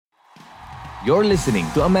You're listening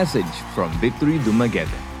to a message from Victory Dumaguete.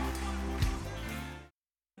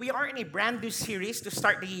 We are in a brand new series to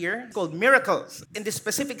start the year called Miracles. In this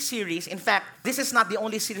specific series, in fact, this is not the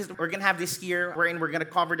only series that we're going to have this year wherein we're going to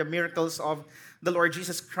cover the miracles of the Lord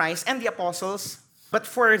Jesus Christ and the apostles. But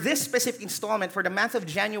for this specific installment, for the month of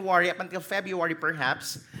January up until February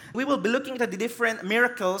perhaps, we will be looking at the different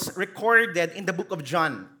miracles recorded in the book of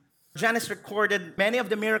John. John has recorded many of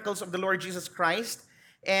the miracles of the Lord Jesus Christ,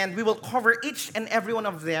 and we will cover each and every one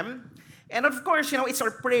of them. And of course, it's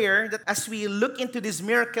our prayer that as we look into these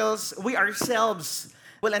miracles, we ourselves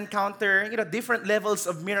will encounter, different levels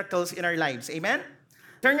of miracles in our lives. Amen?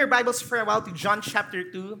 Turn your Bibles for a while to John chapter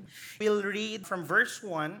 2. We'll read from verse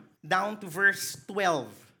 1 down to verse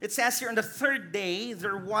 12. It says here, on the third day,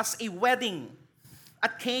 there was a wedding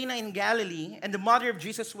at Cana in Galilee, and the mother of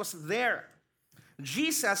Jesus was there.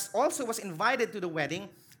 Jesus also was invited to the wedding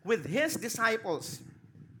with his disciples.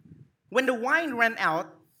 When the wine ran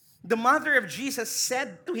out, the mother of Jesus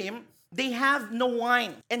said to him, "They have no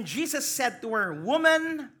wine." And Jesus said to her,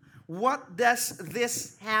 "Woman, what does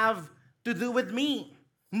this have to do with me?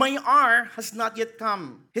 My hour has not yet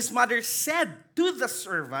come." His mother said to the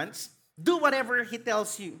servants, "Do whatever he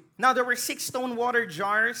tells you." Now there were 6 stone water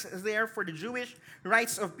jars there for the Jewish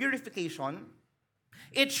rites of purification,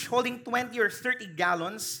 each holding 20 or 30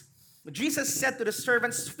 gallons. Jesus said to the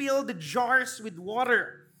servants, "Fill the jars with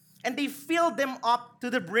water." And they filled them up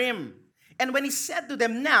to the brim. And when he said to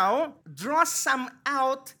them, "Now, draw some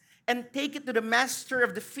out and take it to the master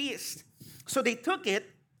of the feast." So they took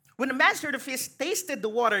it. When the master of the feast tasted the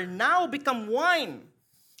water, now become wine,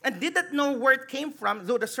 and did not know where it came from,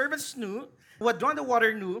 though the servants knew, who had drawn the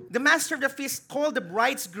water knew, the master of the feast called the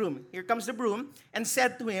bridegroom, here comes the groom, and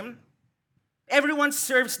said to him, "Everyone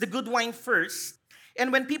serves the good wine first,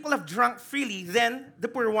 and when people have drunk freely, then the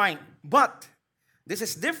poor wine. But this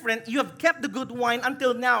is different. You have kept the good wine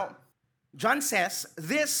until now." John says,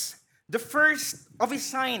 this, the first of his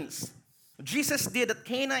signs, Jesus did at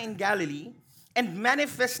Cana in Galilee and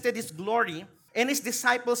manifested his glory, and his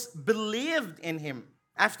disciples believed in him.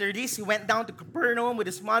 After this, he went down to Capernaum with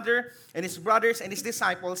his mother and his brothers and his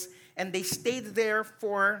disciples, and they stayed there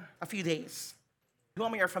for a few days. Who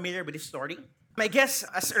of you are familiar with this story? I guess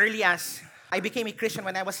as early as I became a Christian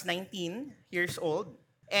when I was 19 years old.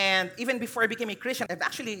 And even before I became a Christian, I've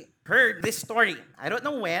actually heard this story. I don't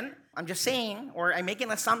know when. I'm just saying, or I'm making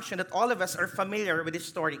an assumption that all of us are familiar with this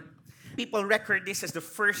story. People record this as the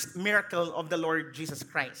first miracle of the Lord Jesus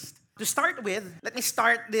Christ. To start with, let me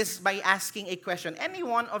start this by asking a question. Any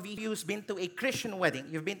one of you who's been to a Christian wedding?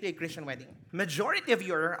 You've been to a Christian wedding. Majority of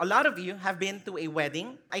you, or a lot of you, have been to a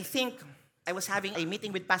wedding. I think I was having a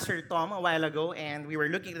meeting with Pastor Tom a while ago, and we were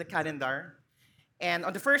looking at the calendar. And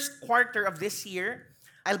on the first quarter of this year,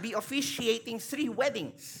 I'll be officiating 3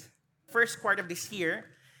 weddings, first quarter of this year.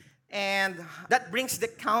 And that brings the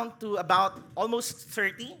count to about almost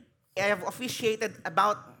 30. I have officiated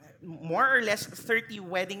about more or less 30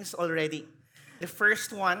 weddings already. The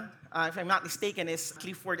first one, if I'm not mistaken, is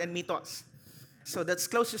Clifford and Mitos. So that's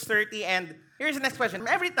close to 30. And here's the next question.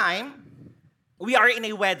 Every time we are in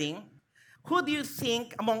a wedding, who do you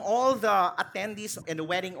think among all the attendees in the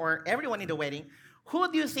wedding or everyone in the wedding, who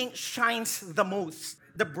do you think shines the most?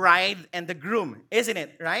 The bride and the groom, isn't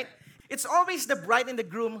it, right? It's always the bride and the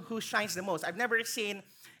groom who shines the most. I've never seen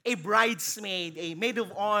a bridesmaid, a maid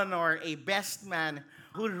of honor, a best man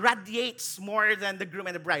who radiates more than the groom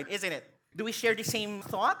and the bride, isn't it? Do we share the same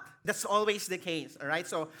thought? That's always the case, all right?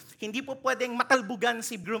 So, hindi po pwedeng matalbugan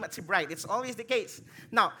si groom at si bride. It's always the case.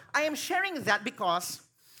 Now, I am sharing that because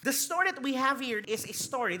the story that we have here is a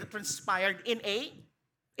story that transpired in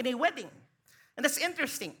a wedding. And that's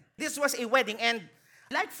interesting. This was a wedding, and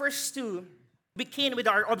I'd like first to begin with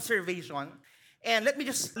our observation. And let me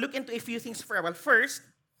just look into a few things for a while. First,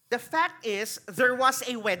 the fact is there was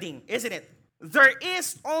a wedding, isn't it? There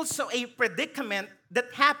is also a predicament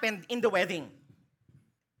that happened in the wedding.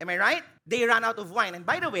 Am I right? They ran out of wine. And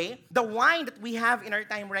by the way, the wine that we have in our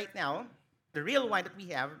time right now, the real wine that we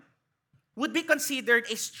have, would be considered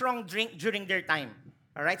a strong drink during their time.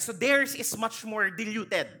 All right? So theirs is much more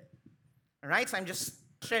diluted. All right? So I'm just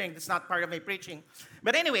sharing. That's not part of my preaching.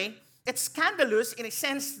 But anyway, it's scandalous in a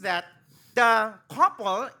sense that the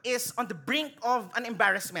couple is on the brink of an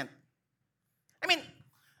embarrassment. I mean,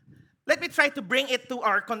 let me try to bring it to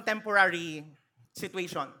our contemporary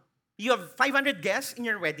situation. You have 500 guests in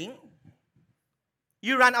your wedding.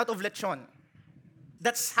 You run out of lechon.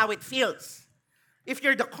 That's how it feels. If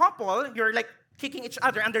you're the couple, you're like kicking each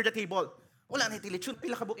other under the table. Wala na iti lechon.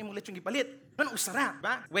 Pila ka buok imong lechon gipalit. Ano usara,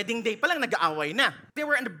 ba? Wedding day pa lang nag-aaway na. They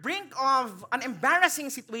were on the brink of an embarrassing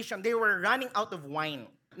situation. They were running out of wine.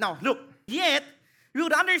 Now, look, yet, you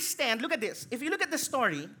would understand, look at this. If you look at the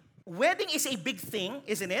story, wedding is a big thing,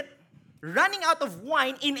 isn't it? Running out of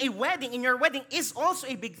wine in a wedding, in your wedding, is also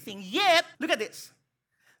a big thing. Yet, look at this.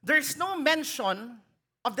 There's no mention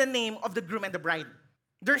of the name of the groom and the bride.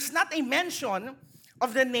 There's not a mention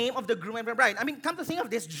of the name of the groom and the bride. I mean, come to think of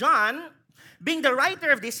this, John, being the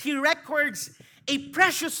writer of this, he records a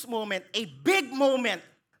precious moment, a big moment,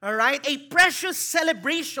 all right? A precious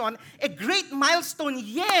celebration, a great milestone,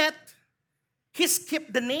 yet he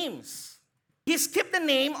skipped the names. He skipped the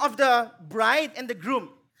name of the bride and the groom.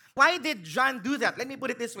 Why did John do that? Let me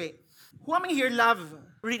put it this way. Who among here love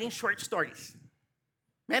reading short stories?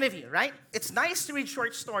 Many of you, right? It's nice to read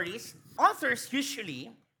short stories. Authors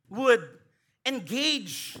usually would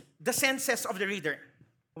engage the senses of the reader.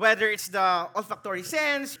 Whether it's the olfactory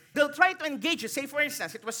sense, they'll try to engage you. Say, for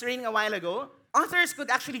instance, it was raining a while ago. Authors could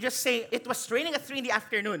actually just say, it was raining at 3 in the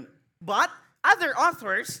afternoon. But other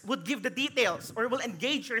authors would give the details or will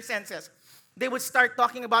engage your senses. They would start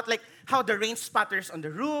talking about like how the rain spatters on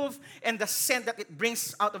the roof and the scent that it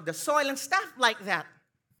brings out of the soil and stuff like that,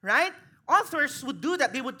 right? Authors would do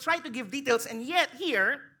that. They would try to give details, and yet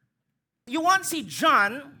here, you won't see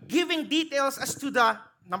John giving details as to the,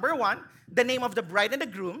 number one, the name of the bride and the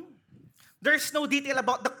groom. There's no detail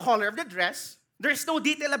about the color of the dress. There's no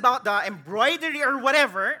detail about the embroidery or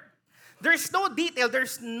whatever. There's no detail.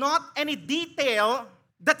 There's not any detail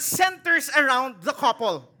that centers around the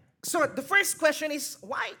couple. So the first question is,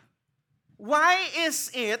 why? Why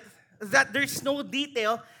is it that there's no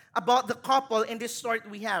detail about the couple in this story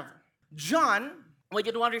we have? John, what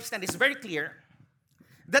you don't understand, is very clear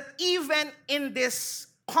that even in this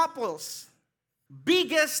couple's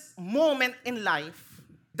biggest moment in life,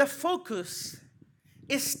 the focus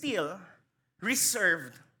is still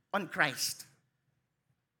reserved on Christ.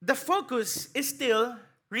 The focus is still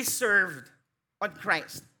reserved on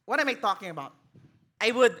Christ. What am I talking about?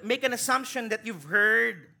 I would make an assumption that you've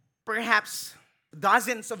heard perhaps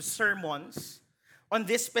dozens of sermons on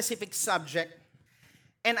this specific subject.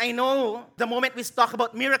 And I know the moment we talk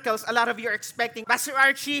about miracles, a lot of you are expecting Pastor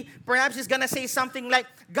Archie perhaps is going to say something like,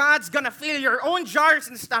 God's going to fill your own jars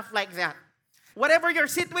and stuff like that. Whatever your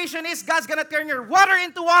situation is, God's going to turn your water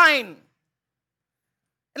into wine.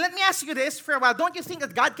 And let me ask you this for a while. Don't you think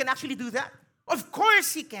that God can actually do that? Of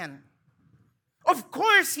course He can. Of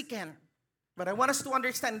course He can. But I want us to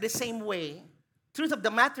understand the same way. Truth of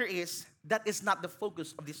the matter is, that is not the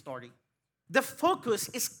focus of this story. The focus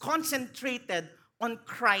is concentrated on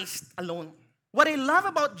Christ alone. What I love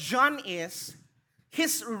about John is,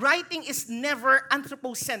 his writing is never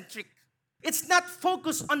anthropocentric. It's not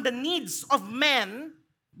focused on the needs of men,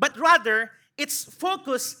 but rather, its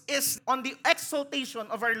focus is on the exaltation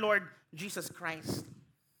of our Lord Jesus Christ.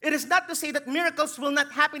 It is not to say that miracles will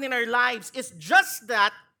not happen in our lives. It's just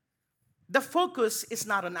that the focus is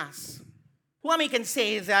not on us. Who am I can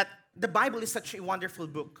say that the Bible is such a wonderful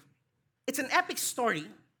book? It's an epic story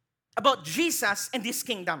about Jesus and His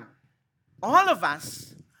kingdom. All of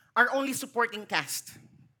us are only supporting cast.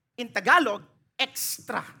 In Tagalog,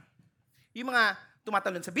 extra. Yung mga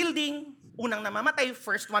tumatalon sa building, unang namamatay,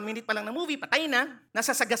 first 1 minute pa lang ng movie, patay na,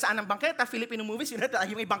 nasasagasaan ng bangketa, Filipino movies, yun na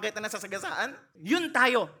yung may bangketa na nasasagasaan. Yun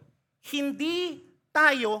tayo. Hindi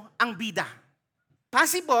tayo ang bida.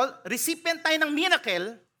 Possible, recipient tayo ng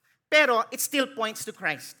miracle, pero it still points to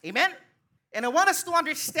Christ. Amen? And I want us to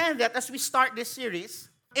understand that as we start this series,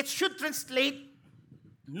 it should translate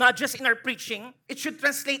not just in our preaching, it should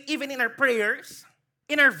translate even in our prayers,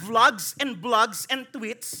 in our vlogs and blogs and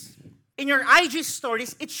tweets, in your IG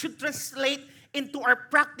stories. It should translate into our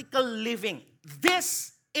practical living.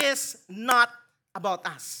 This is not about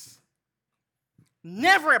us.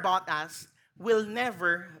 Never about us, will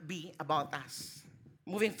never be about us.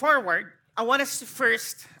 Moving forward, I want us to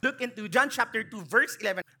first look into John chapter 2, verse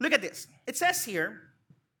 11. Look at this. It says here,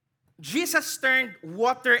 Jesus turned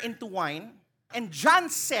water into wine, and John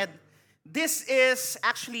said, this is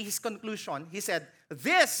actually his conclusion. He said,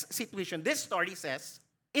 this situation, this story says,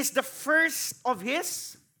 is the first of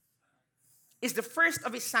his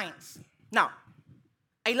signs. Now,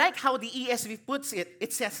 I like how the ESV puts it.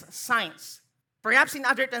 It says signs. Perhaps in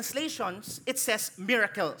other translations, it says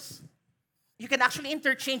miracles. You can actually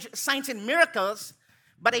interchange signs and miracles,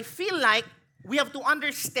 but I feel like we have to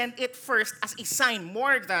understand it first as a sign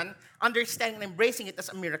more than understanding and embracing it as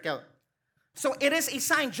a miracle. So it is a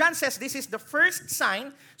sign. John says this is the first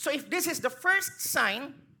sign. So if this is the first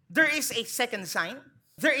sign, there is a second sign,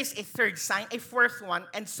 there is a third sign, a fourth one,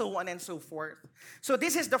 and so on and so forth. So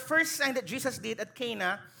this is the first sign that Jesus did at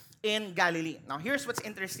Cana in Galilee. Now here's what's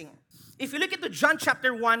interesting. If you look into John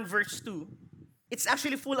chapter 1, verse 2, it's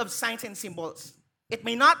actually full of signs and symbols. It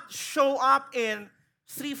may not show up in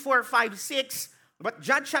 3, 4, 5, 6, but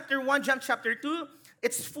John chapter 1, John chapter 2,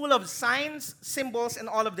 it's full of signs, symbols, and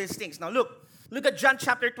all of these things. Now look at John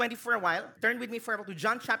chapter 20 for a while. Turn with me for a while to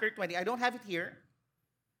John chapter 20. I don't have it here.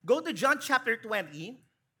 Go to John chapter 20.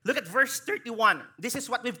 Look at verse 31. This is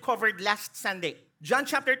what we've covered last Sunday. John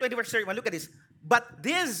chapter 20, verse 31. Look at this. But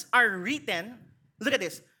these are written, look at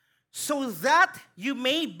this, so that you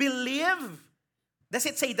may believe. Does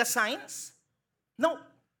it say the signs? No.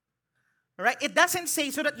 Right? It doesn't say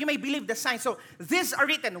so that you may believe the signs. So these are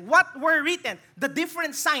written. What were written? The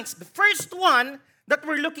different signs. The first one that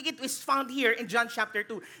we're looking at is found here in John chapter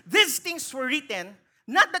 2. These things were written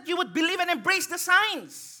not that you would believe and embrace the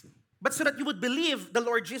signs, but so that you would believe the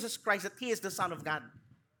Lord Jesus Christ, that He is the Son of God.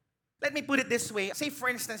 Let me put it this way. Say, for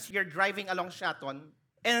instance, you're driving along Shaton,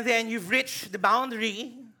 and then you've reached the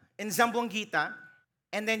boundary in Zamboanguita,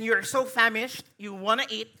 and then you're so famished, you want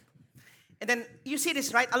to eat, and then you see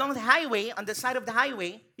this, right? Along the highway, on the side of the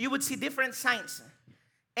highway, you would see different signs.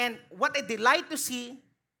 And what I delight to see,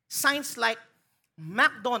 signs like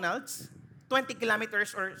McDonald's, 20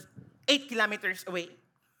 kilometers or 8 kilometers away.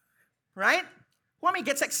 Right? Who am I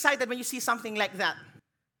gets excited when you see something like that?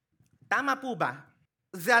 Tama po ba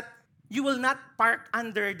that you will not park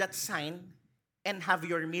under that sign and have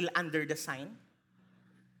your meal under the sign?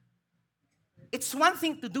 It's one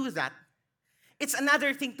thing to do that. It's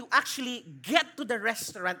another thing to actually get to the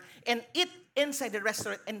restaurant and eat inside the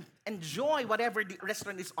restaurant and enjoy whatever the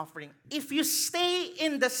restaurant is offering. If you stay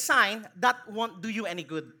in the sign, that won't do you any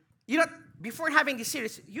good. You know, before having this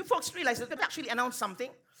series, you folks realize that we could actually announce something.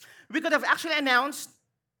 We could have actually announced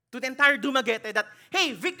to the entire Dumaguete that,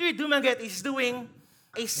 hey, Victory Dumaguete is doing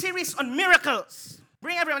a series on miracles.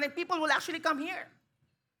 Bring everyone, and people will actually come here.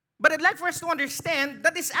 But I'd like for us to understand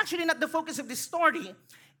that is actually not the focus of this story.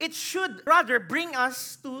 It should rather bring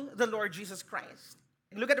us to the Lord Jesus Christ.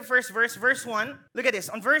 Look at the first verse, verse 1. Look at this.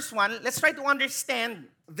 On verse 1, let's try to understand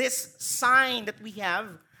this sign that we have,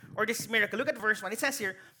 or this miracle. Look at verse 1. It says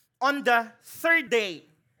here, on the third day.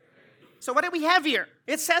 So what do we have here?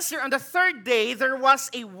 It says here, on the third day, there was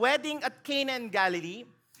a wedding at Cana in Galilee,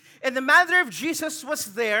 and the mother of Jesus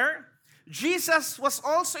was there. Jesus was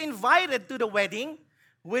also invited to the wedding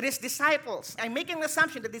with his disciples. I'm making an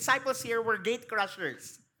assumption the disciples here were gate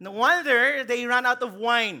crushers. No wonder they ran out of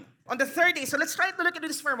wine. On the third day, so let's try to look at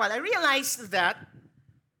this for a while. I realized that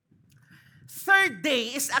third day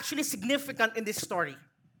is actually significant in this story.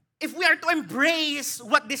 If we are to embrace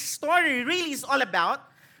what this story really is all about,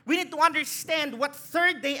 we need to understand what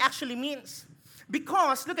third day actually means.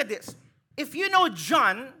 Because, look at this. If you know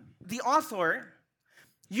John, the author,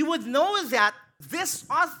 you would know that this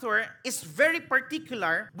author is very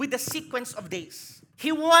particular with the sequence of days.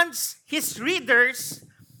 He wants his readers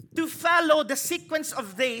to follow the sequence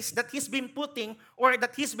of days that he's been putting or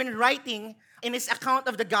that he's been writing in his account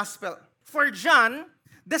of the gospel. For John,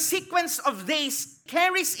 the sequence of days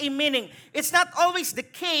carries a meaning. It's not always the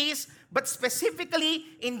case, but specifically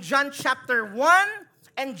in John chapter 1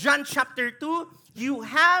 and John chapter 2, you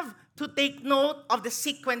have to take note of the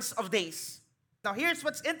sequence of days. Now, here's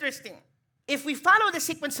what's interesting. If we follow the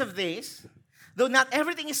sequence of days, though not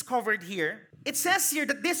everything is covered here, it says here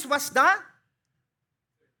that this was the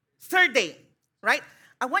third day, right?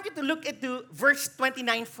 I want you to look into verse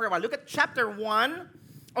 29 for a while. Look at chapter 1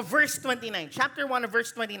 of verse 29. Chapter 1 of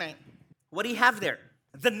verse 29. What do you have there?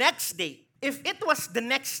 The next day. If it was the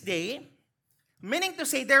next day, meaning to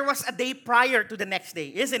say there was a day prior to the next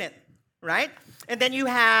day, isn't it? Right? And then you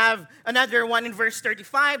have another one in verse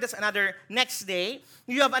 35. That's another next day.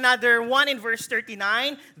 You have another one in verse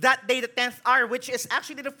 39. That day, the 10th hour, which is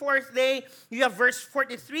actually the fourth day. You have verse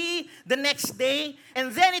 43, the next day.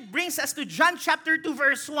 And then it brings us to John chapter 2,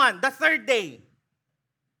 verse 1, the third day.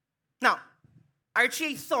 Now,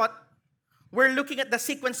 Archie thought we're looking at the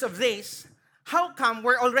sequence of days. How come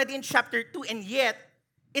we're already in chapter 2 and yet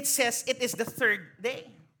it says it is the third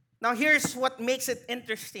day? Now, here's what makes it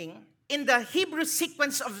interesting. In the Hebrew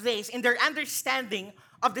sequence of days, in their understanding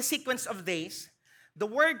of the sequence of days, the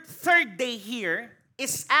word third day here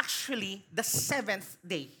is actually the seventh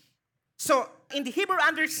day. So, in the Hebrew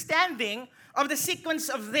understanding of the sequence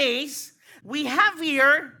of days, we have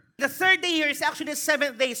here, the third day here is actually the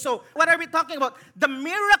seventh day. So, what are we talking about? The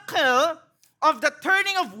miracle of the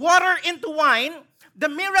turning of water into wine, the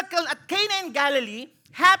miracle at Cana in Galilee,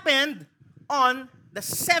 happened on the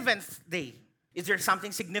seventh day. Is there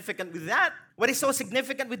something significant with that? What is so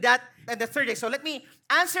significant with that and the third day? So let me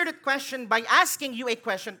answer the question by asking you a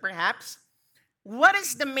question perhaps. What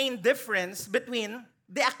is the main difference between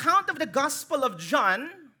the account of the Gospel of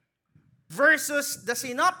John versus the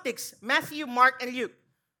synoptics, Matthew, Mark, and Luke?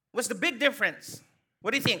 What's the big difference?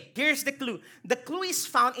 What do you think? Here's the clue. The clue is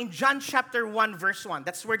found in John chapter 1, verse 1.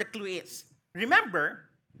 That's where the clue is. Remember,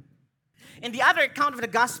 in the other account of the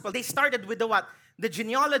gospel, they started with the what? The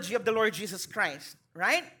genealogy of the Lord Jesus Christ,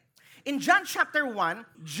 right? In John chapter 1,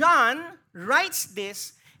 John writes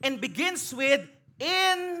this and begins with,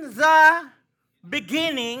 in the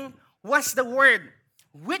beginning was the Word,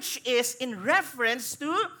 which is in reference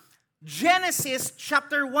to Genesis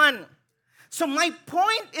chapter 1. So my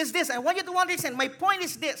point is this. I want you to understand. My point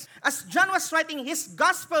is this. As John was writing his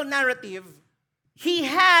gospel narrative, he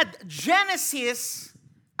had Genesis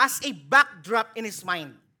as a backdrop in his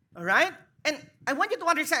mind. All right? And I want you to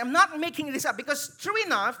understand, I'm not making this up because true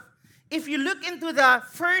enough, if you look into the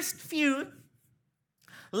first few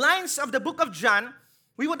lines of the book of John,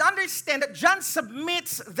 we would understand that John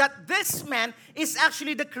submits that this man is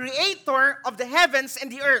actually the creator of the heavens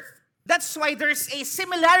and the earth. That's why there's a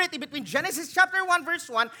similarity between Genesis chapter 1 verse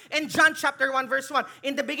 1 and John chapter 1 verse 1.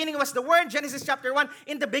 In the beginning was the Word, Genesis chapter 1.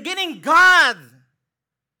 In the beginning, God.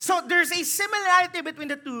 So there's a similarity between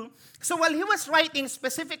the two. So while he was writing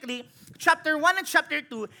specifically chapter 1 and chapter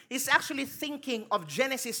 2, he's actually thinking of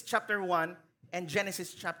Genesis chapter 1 and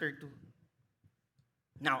Genesis chapter 2.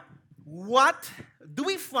 Now, what do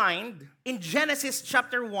we find in Genesis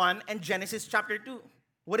chapter 1 and Genesis chapter 2?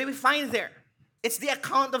 What do we find there? It's the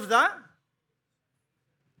account of the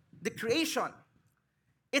creation.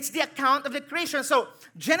 It's the account of the creation. So,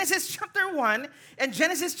 Genesis chapter 1 and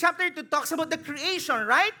Genesis chapter 2 talks about the creation,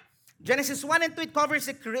 right? Genesis 1 and 2, it covers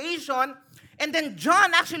the creation. And then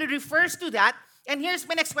John actually refers to that. And here's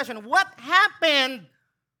my next question. What happened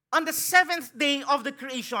on the seventh day of the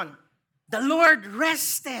creation? The Lord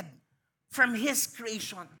rested from His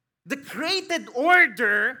creation. The created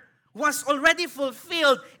order was already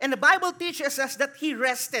fulfilled, and the Bible teaches us that He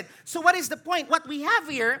rested. So what is the point? What we have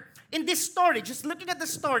here in this story, just looking at the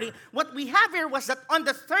story, what we have here was that on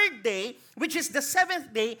the third day, which is the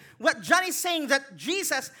seventh day, what John is saying that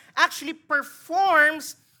Jesus actually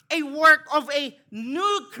performs a work of a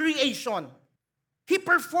new creation. He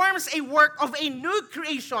performs a work of a new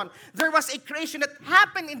creation. There was a creation that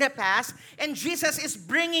happened in the past, and Jesus is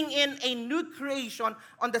bringing in a new creation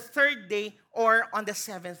on the third day or on the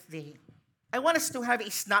seventh day. I want us to have a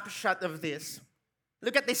snapshot of this.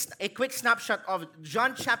 Look at this, a quick snapshot of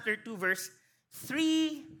John chapter 2, verse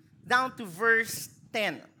 3 down to verse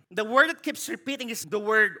 10. The word that keeps repeating is the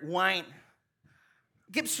word wine.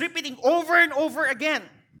 Keeps repeating over and over again.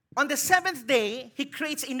 On the seventh day, He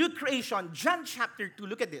creates a new creation. John chapter 2,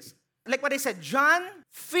 look at this. Like what I said, John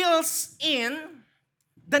fills in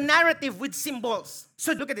the narrative with symbols.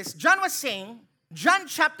 So look at this. John was saying, John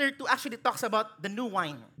chapter 2 actually talks about the new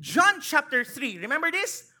wine. John chapter 3, remember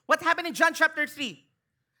this? What happened in John chapter 3?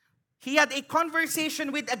 He had a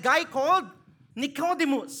conversation with a guy called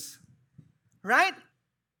Nicodemus. Right?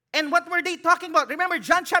 And what were they talking about? Remember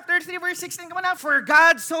John chapter 3 verse 16, come on now. For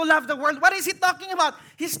God so loved the world. What is he talking about?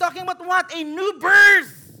 He's talking about what? A new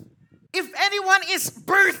birth. If anyone is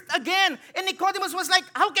birthed again. And Nicodemus was like,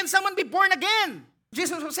 how can someone be born again?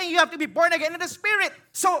 Jesus was saying you have to be born again in the Spirit.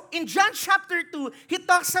 So in John chapter 2, he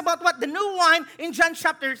talks about what? The new wine. In John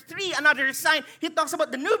chapter 3, another sign. He talks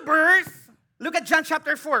about the new birth. Look at John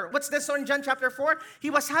chapter 4. What's the story in John chapter 4? He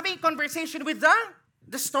was having a conversation with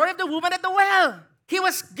the story of the woman at the well. He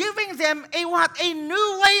was giving them a what? A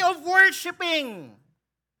new way of worshiping.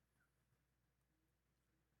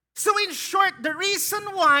 So in short, the reason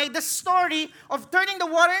why the story of turning the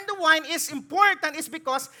water into wine is important is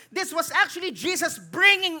because this was actually Jesus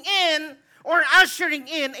bringing in or ushering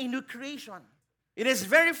in a new creation. It is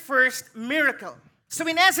very first miracle. So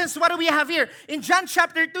in essence, what do we have here? In John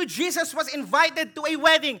chapter 2, Jesus was invited to a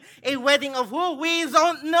wedding. A wedding of who? We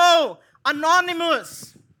don't know.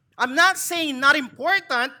 Anonymous. I'm not saying not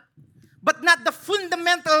important, but not the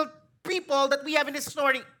fundamental people that we have in this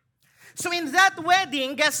story. So in that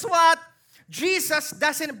wedding, guess what? Jesus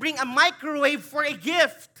doesn't bring a microwave for a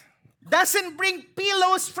gift. Doesn't bring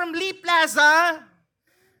pillows from Lee Plaza.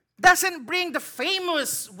 Doesn't bring the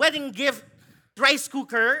famous wedding gift rice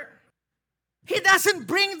cooker. He doesn't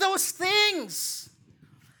bring those things.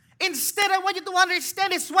 Instead, I want you to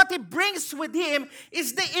understand is what He brings with Him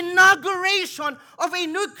is the inauguration of a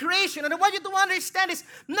new creation. And I want you to understand is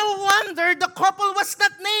no wonder the couple was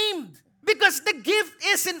not named. Because the gift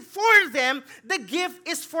isn't for them. The gift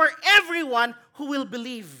is for everyone who will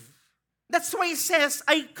believe. That's why He says,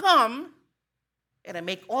 I come and I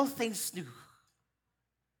make all things new.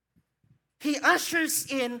 He ushers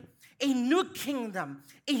in a new kingdom,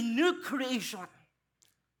 a new creation.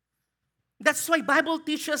 That's why Bible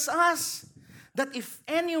teaches us that if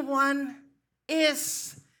anyone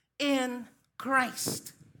is in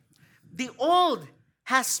Christ, the old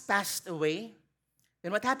has passed away,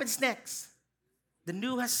 then what happens next? The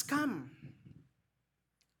new has come.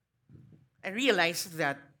 I realized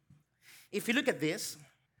that if you look at this,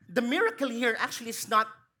 the miracle here actually is not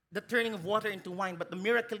the turning of water into wine, but the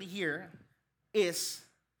miracle here is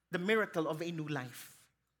the miracle of a new life.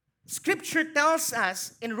 Scripture tells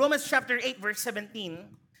us in Romans chapter 8, verse 17,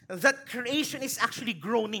 that creation is actually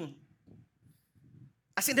groaning.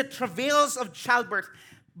 As in the travails of childbirth.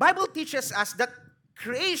 Bible teaches us that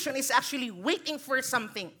creation is actually waiting for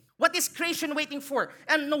something. What is creation waiting for?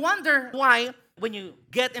 And no wonder why when you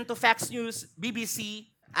get into Fox News, BBC,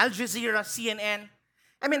 Al Jazeera, CNN,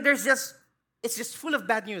 it's just full of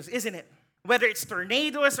bad news, isn't it? Whether it's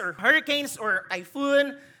tornadoes or hurricanes or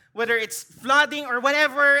typhoon, whether it's flooding or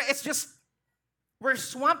whatever, we're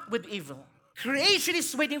swamped with evil. Creation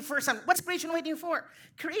is waiting for something. What's creation waiting for?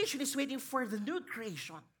 Creation is waiting for the new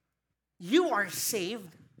creation. You are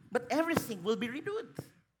saved, but everything will be renewed.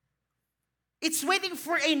 It's waiting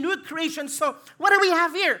for a new creation. So, what do we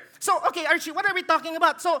have here? So, okay, Archie, what are we talking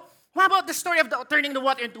about? So, what about the story of turning the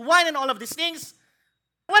water into wine and all of these things?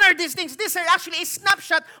 What are these things? These are actually a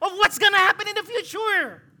snapshot of what's going to happen in the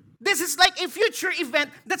future. This is like a future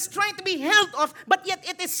event that's trying to be held off, but yet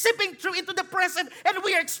it is seeping through into the present, and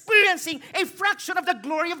we are experiencing a fraction of the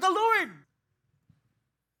glory of the Lord.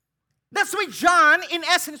 That's why John, in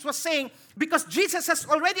essence, was saying, because Jesus has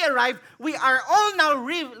already arrived, we are all now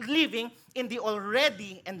living in the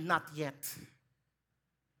already and not yet.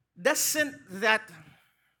 Doesn't that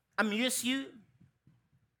amuse you?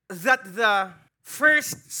 That the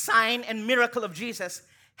first sign and miracle of Jesus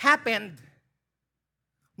happened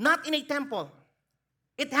not in a temple.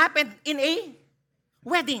 It happened in a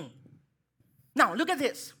wedding. Now, look at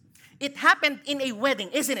this. It happened in a wedding,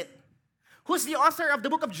 isn't it? Who's the author of the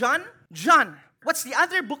book of John? John. What's the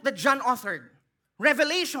other book that John authored?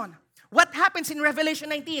 Revelation. What happens in Revelation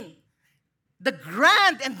 19? The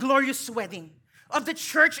grand and glorious wedding of the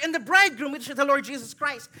church and the bridegroom, which is the Lord Jesus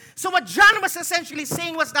Christ. So what John was essentially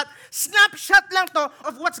saying was that snapshot lang to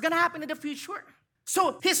of what's going to happen in the future.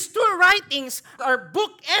 So his two writings are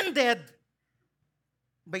bookended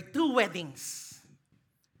by two weddings,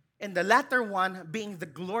 and the latter one being the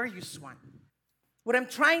glorious one. What I'm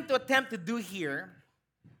trying to attempt to do here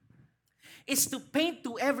is to paint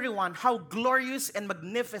to everyone how glorious and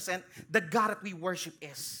magnificent the God that we worship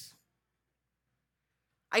is.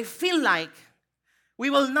 I feel like we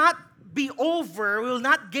will not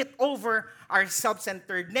get over our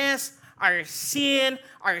self-centeredness, our sin,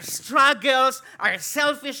 our struggles, our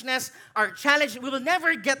selfishness, our challenge. We will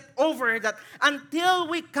never get over that until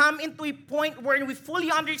we come into a point where we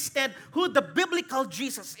fully understand who the biblical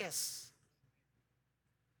Jesus is.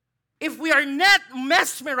 If we are not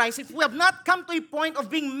mesmerized, if we have not come to a point of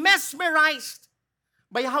being mesmerized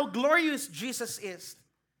by how glorious Jesus is,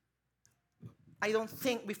 I don't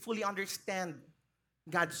think we fully understand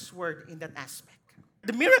God's word in that aspect.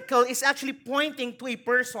 The miracle is actually pointing to a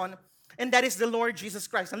person, and that is the Lord Jesus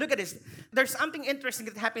Christ. And look at this. There's something interesting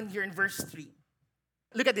that happened here in verse 3.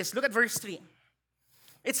 Look at this. Look at verse 3.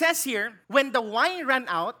 It says here, when the wine ran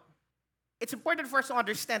out, it's important for us to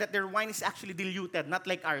understand that their wine is actually diluted, not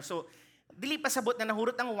like ours. So, dili pasabot na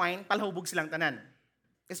nahurot ng wine, palahubog silang tanan.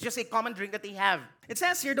 It's just a common drink that they have. It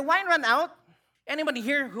says here, the wine ran out. Anybody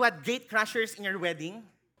here who had gate crashers in your wedding?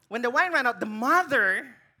 When the wine ran out, the mother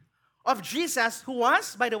of Jesus, who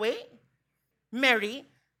was, by the way, Mary,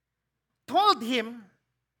 told him,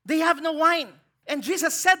 they have no wine. And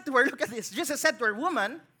Jesus said to her, look at this, Jesus said to her,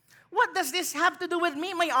 woman, what does this have to do with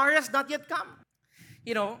me? My hour has not yet come.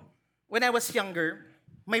 You know, when I was younger,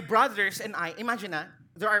 my brothers and I, imagine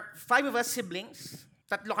there are 5 of us siblings,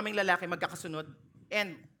 3 kaming lalaki magkakasunod,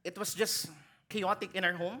 and it was just chaotic in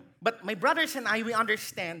our home. But my brothers and I, we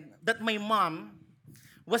understand that my mom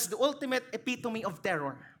was the ultimate epitome of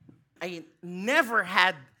terror. I never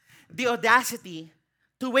had the audacity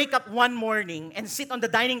to wake up one morning and sit on the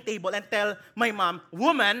dining table and tell my mom,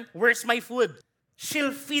 woman, where's my food?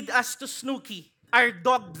 She'll feed us to Snooki, our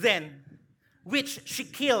dog then, which she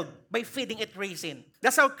killed by feeding it raisin.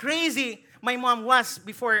 That's how crazy my mom was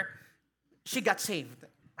before she got saved.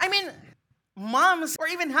 I mean, moms or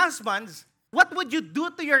even husbands, what would you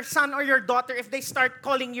do to your son or your daughter if they start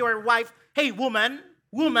calling your wife, hey, woman,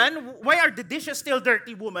 why are the dishes still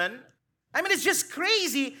dirty, woman? I mean, it's just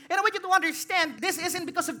crazy. And I want you to understand, this isn't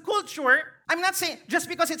because of culture. I'm not saying just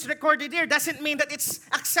because it's recorded here doesn't mean that it's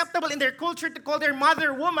acceptable in their culture to call their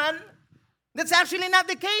mother woman. That's actually not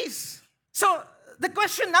the case. So the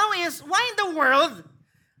question now is, why in the world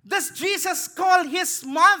does Jesus call his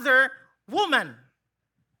mother woman?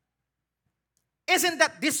 Isn't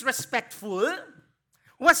that disrespectful?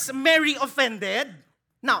 Was Mary offended?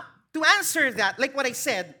 Now, to answer that, like what I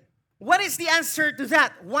said, what is the answer to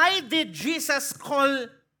that? Why did Jesus call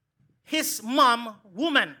his mom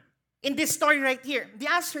woman in this story right here?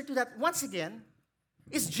 The answer to that, once again,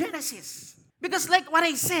 is Genesis. Because like what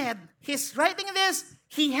I said, he's writing this,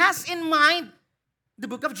 he has in mind the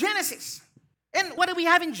book of Genesis. And what do we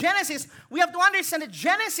have in Genesis? We have to understand that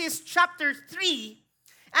Genesis chapter 3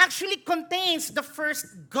 actually contains the first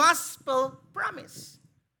gospel promise.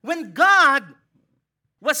 When God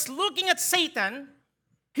was looking at Satan,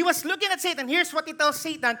 here's what he tells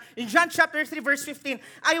Satan in John chapter 3 verse 15.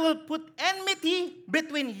 I will put enmity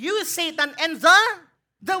between you, Satan, and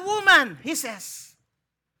the woman, he says.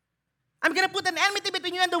 I'm going to put an enmity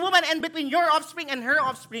between you and the woman, and between your offspring and her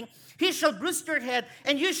offspring. He shall bruise your head,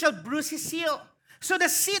 and you shall bruise his heel. So the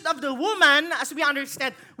seed of the woman, as we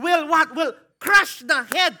understand, will what? Will crush the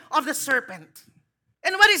head of the serpent.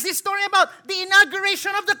 And what is this story about? The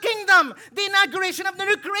inauguration of the kingdom. The inauguration of the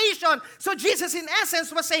new creation. So Jesus, in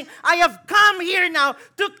essence, was saying, I have come here now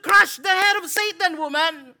to crush the head of Satan,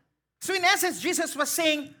 woman. So in essence, Jesus was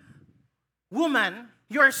saying, woman,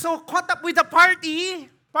 you are so caught up with the party,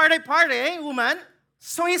 woman.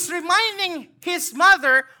 So he's reminding his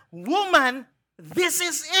mother, woman, this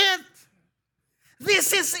is it.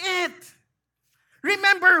 This is it.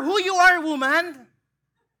 Remember who you are, woman.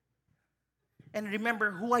 And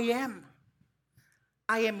remember who I am.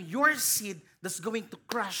 I am your seed that's going to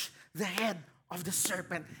crush the head of the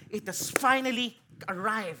serpent. It has finally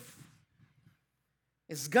arrived.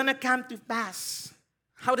 It's gonna come to pass.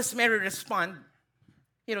 How does Mary respond?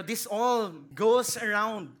 This all goes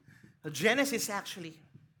around Genesis, actually.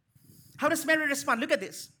 How does Mary respond? Look at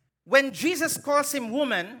this. When Jesus calls him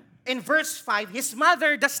woman, in verse 5, his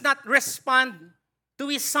mother does not respond to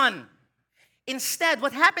his son. Instead,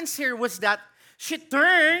 what happens here was that she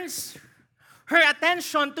turns her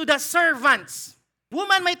attention to the servants.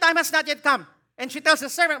 Woman, my time has not yet come. And she tells the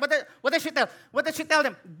servant, what does she tell? What does she tell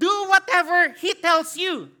them? Do whatever he tells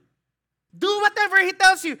you. Do whatever he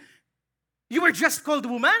tells you. You were just called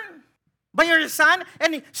woman by your son.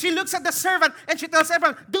 And she looks at the servant and she tells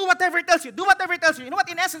everyone, do whatever he tells you. Do whatever he tells you. You know what,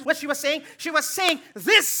 in essence, what she was saying? She was saying,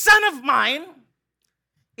 this son of mine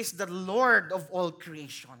is the Lord of all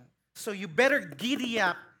creation. So you better giddy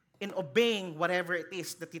up in obeying whatever it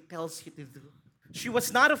is that he tells you to do. She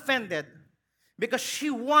was not offended because she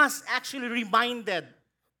was actually reminded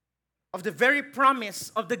of the very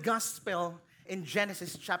promise of the gospel in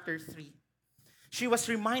Genesis chapter 3. She was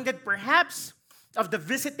reminded perhaps of the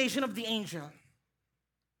visitation of the angel.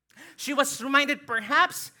 She was reminded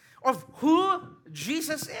perhaps of who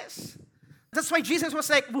Jesus is. That's why Jesus was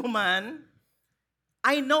like, woman,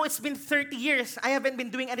 I know it's been 30 years. I haven't been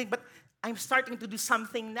doing anything, but I'm starting to do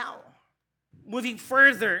something now. Moving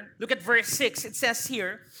further, look at verse 6. It says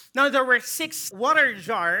here, now there were 6 water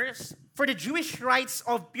jars for the Jewish rites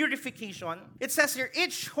of purification. It says here,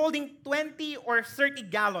 each holding 20 or 30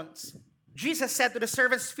 gallons. Jesus said to the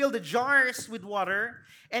servants, fill the jars with water,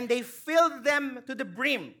 and they filled them to the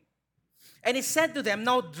brim. And he said to them,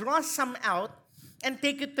 now draw some out and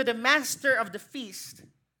take it to the master of the feast.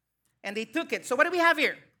 And they took it. So what do we have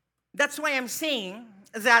here? That's why I'm saying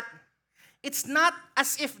that it's not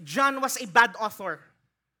as if John was a bad author.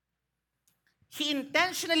 He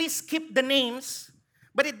intentionally skipped the names,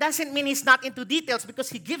 but it doesn't mean he's not into details because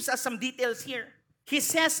he gives us some details here. He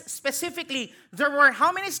says specifically, there were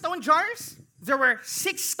how many stone jars? There were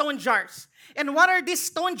 6 stone jars. And what are these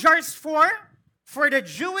stone jars for? For the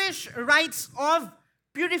Jewish rites of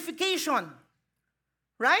purification.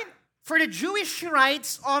 Right? For the Jewish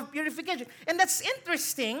rites of purification. And that's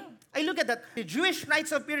interesting. I look at that. The Jewish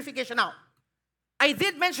rites of purification. Now, I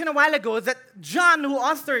did mention a while ago that John, who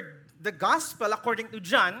authored the gospel according to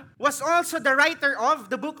John, was also the writer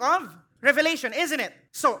of the book of Revelation, isn't it?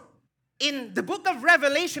 So, in the book of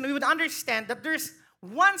Revelation, we would understand that there's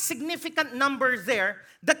one significant number there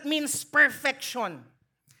that means perfection.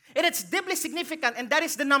 And it's deeply significant, and that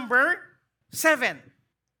is the number 7.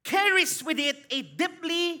 Carries with it a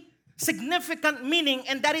deeply significant meaning,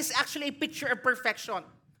 and that is actually a picture of perfection.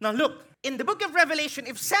 Now look, in the book of Revelation,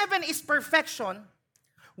 if 7 is perfection,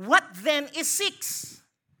 what then is 6?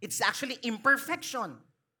 It's actually imperfection.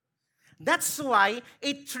 That's why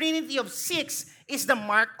a trinity of 6 is the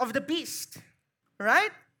mark of the beast.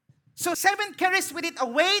 Right? So 7 carries with it a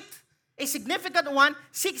weight, a significant one.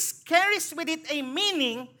 6 carries with it a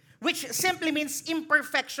meaning, which simply means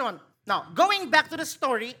imperfection. Now, going back to the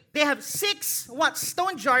story, they have 6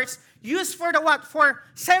 stone jars used for the what? For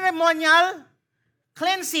ceremonial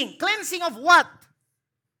cleansing. Cleansing of what?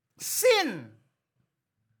 Sin.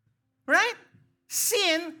 Right?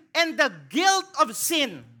 Sin and the guilt of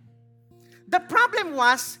sin. The problem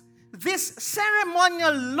was, this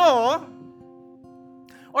ceremonial law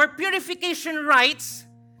or purification rites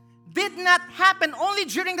did not happen only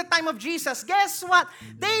during the time of Jesus. Guess what?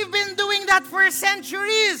 They've been doing that for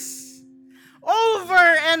centuries. Over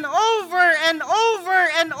and over and over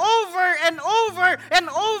and over and over and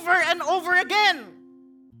over and over again.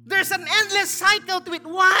 There's an endless cycle to it.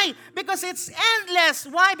 Why? Because it's endless.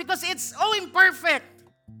 Why? Because it's so imperfect.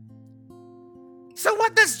 So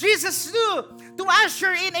what does Jesus do? To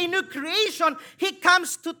usher in a new creation, He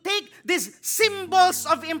comes to take these symbols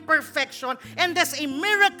of imperfection and there's a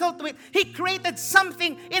miracle to it. He created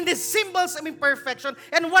something in these symbols of imperfection,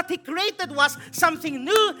 and what He created was something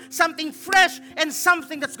new, something fresh, and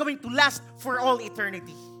something that's going to last for all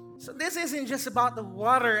eternity. So this isn't just about the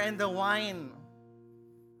water and the wine.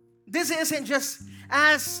 This isn't just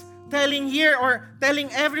us telling here or telling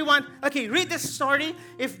everyone, okay, read this story.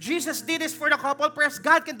 If Jesus did this for the couple, perhaps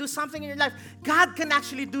God can do something in your life. God can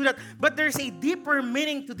actually do that. But there's a deeper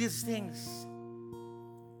meaning to these things.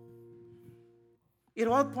 It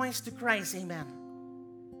all points to Christ, amen.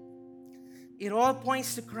 It all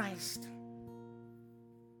points to Christ.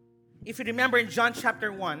 If you remember in John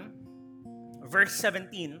chapter 1, verse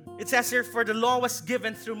 17, it says here, for the law was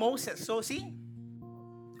given through Moses. So see,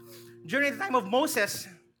 during the time of Moses,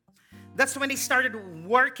 that's when they started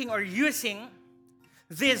working or using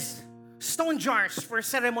these stone jars for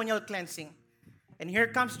ceremonial cleansing. And here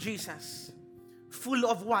comes Jesus. Full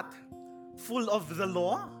of what? Full of the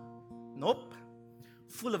law? Nope.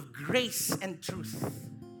 Full of grace and truth.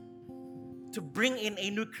 To bring in a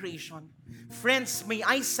new creation. Friends, may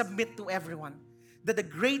I submit to everyone that the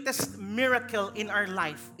greatest miracle in our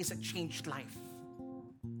life is a changed life.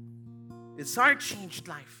 It's our changed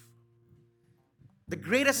life. The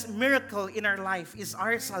greatest miracle in our life is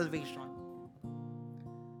our salvation.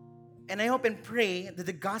 And I hope and pray that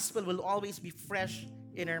the gospel will always be fresh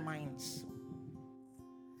in our minds.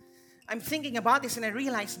 I'm thinking about this and I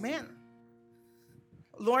realize, man,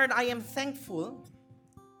 Lord, I am thankful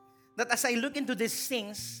that as I look into these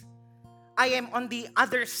things, I am on the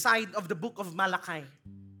other side of the book of Malachi.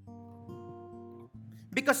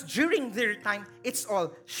 Because during their time, it's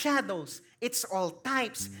all shadows, it's all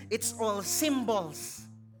types, it's all symbols.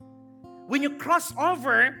 When you cross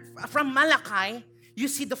over from Malachi, you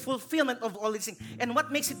see the fulfillment of all these things. And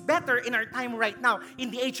what makes it better in our time right now,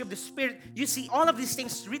 in the age of the Spirit, you see all of these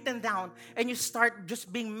things written down and you start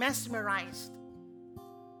just being mesmerized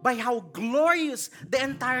by how glorious the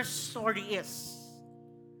entire story is.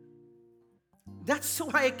 That's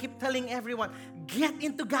why I keep telling everyone, get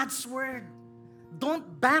into God's Word.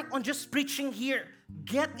 Don't bank on just preaching here.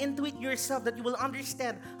 Get into it yourself that you will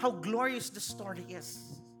understand how glorious the story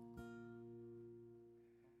is.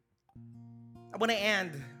 I want to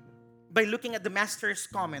end by looking at the master's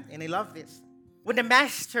comment, and I love this. When the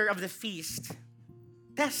master of the feast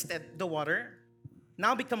tested the water,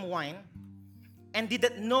 now become wine, and did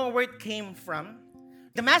not know where it came from,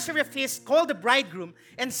 the master of the feast called the bridegroom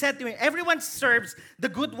and said to him, everyone serves the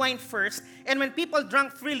good wine first, and when people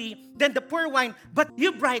drank freely, then the poor wine. But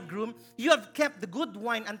you, bridegroom, you have kept the good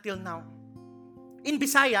wine until now. In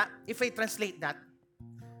Bisaya, if I translate that,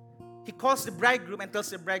 he calls the bridegroom and tells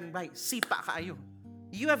the bridegroom, sipa kaayo.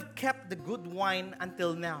 You have kept the good wine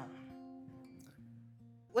until now.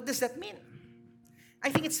 What does that mean? I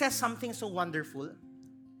think it says something so wonderful.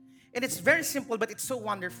 And it's very simple, but it's so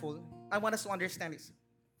wonderful. I want us to understand this.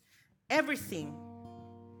 Everything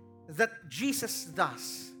that Jesus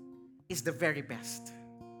does is the very best.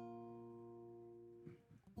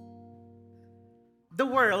 The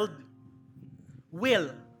world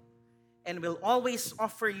will and will always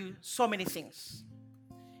offer you so many things.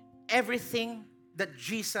 Everything that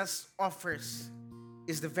Jesus offers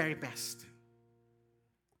is the very best.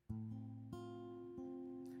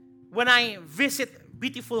 When I visit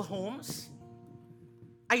beautiful homes,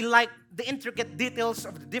 I like the intricate details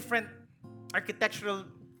of the different architectural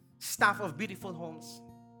stuff of beautiful homes.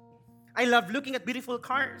 I love looking at beautiful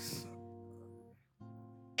cars.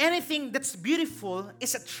 Anything that's beautiful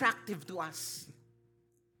is attractive to us.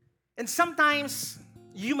 And sometimes,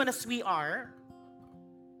 human as we are,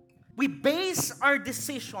 we base our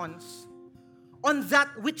decisions on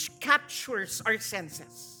that which captures our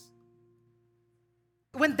senses.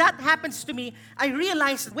 When that happens to me, I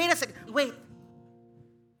realize, wait.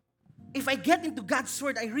 If I get into God's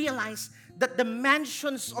Word, I realize that the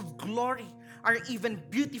mansions of glory are even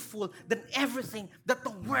beautiful than everything that the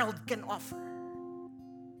world can offer.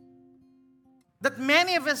 That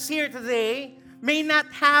many of us here today may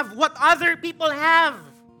not have what other people have.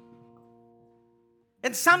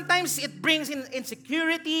 And sometimes it brings in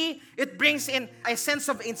insecurity. It brings in a sense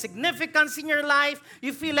of insignificance in your life.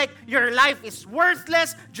 You feel like your life is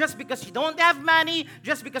worthless just because you don't have money,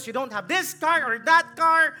 just because you don't have this car or that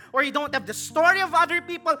car, or you don't have the story of other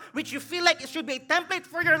people, which you feel like it should be a template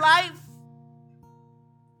for your life.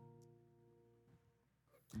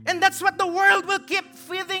 And that's what the world will keep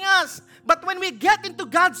feeding us. But when we get into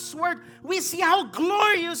God's Word, we see how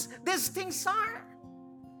glorious these things are.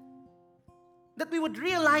 That we would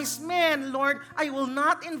realize, man, Lord, I will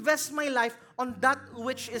not invest my life on that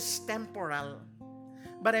which is temporal.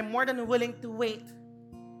 But I'm more than willing to wait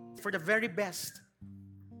for the very best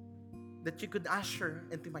that you could usher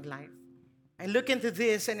into my life. I look into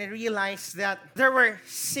this and I realize that there were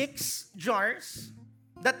 6 jars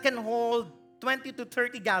that can hold 20 to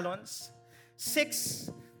 30 gallons. 6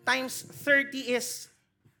 times 30 is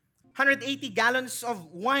 180 gallons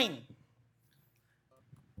of wine.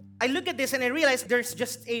 I look at this and I realize there's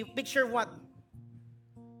just a picture of what?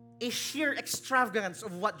 A sheer extravagance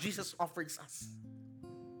of what Jesus offers us.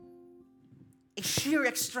 A sheer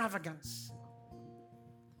extravagance.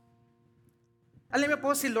 Alam niyo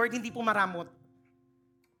po, si Lord hindi po maramot.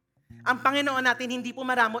 Ang Panginoon natin hindi po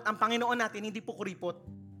maramot. Ang Panginoon natin hindi po kuripot.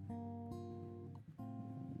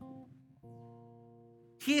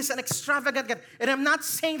 He is an extravagant God. And I'm not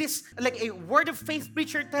saying this like a word of faith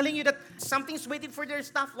preacher telling you that something's waiting for their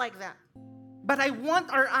stuff like that. But I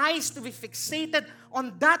want our eyes to be fixated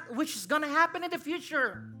on that which is going to happen in the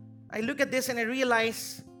future. I look at this and I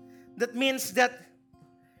realize that means that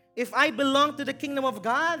if I belong to the kingdom of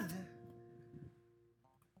God,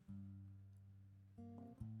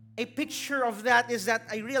 a picture of that is that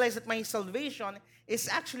I realize that my salvation is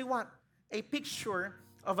actually what? A picture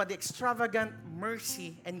of the extravagant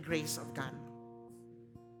mercy and grace of God.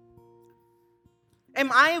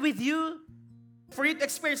 Am I with you for you to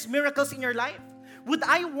experience miracles in your life? Would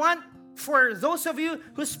I want for those of you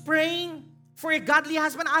who's praying for a godly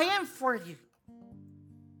husband? I am for you.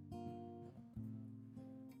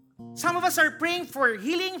 Some of us are praying for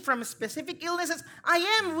healing from specific illnesses. I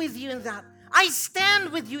am with you in that. I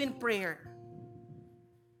stand with you in prayer.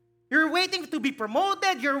 You're waiting to be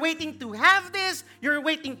promoted. You're waiting to have this. You're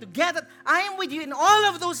waiting to get it. I am with you in all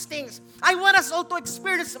of those things. I want us all to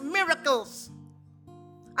experience miracles.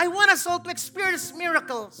 I want us all to experience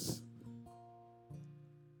miracles.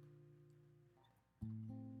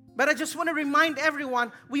 But I just want to remind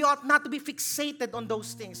everyone, we ought not to be fixated on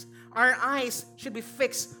those things. Our eyes should be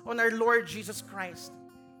fixed on our Lord Jesus Christ.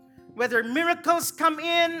 Whether miracles come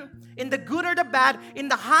in the good or the bad, in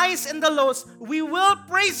the highs and the lows, we will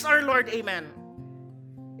praise our Lord. Amen.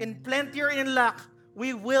 In plenty or in lack,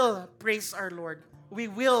 we will praise our Lord. We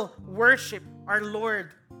will worship our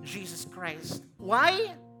Lord Jesus Christ.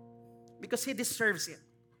 Why? Because He deserves it.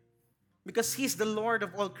 Because He's the Lord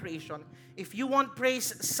of all creation. If you want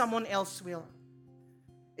praise, someone else will.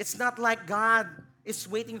 It's not like God is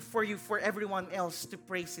waiting for you, for everyone else to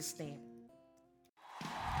praise His name.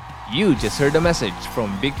 You just heard a message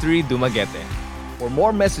from Victory Dumaguete. For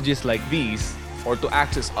more messages like these, or to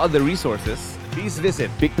access other resources, please visit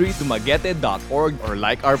victorydumaguete.org or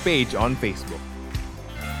like our page on Facebook.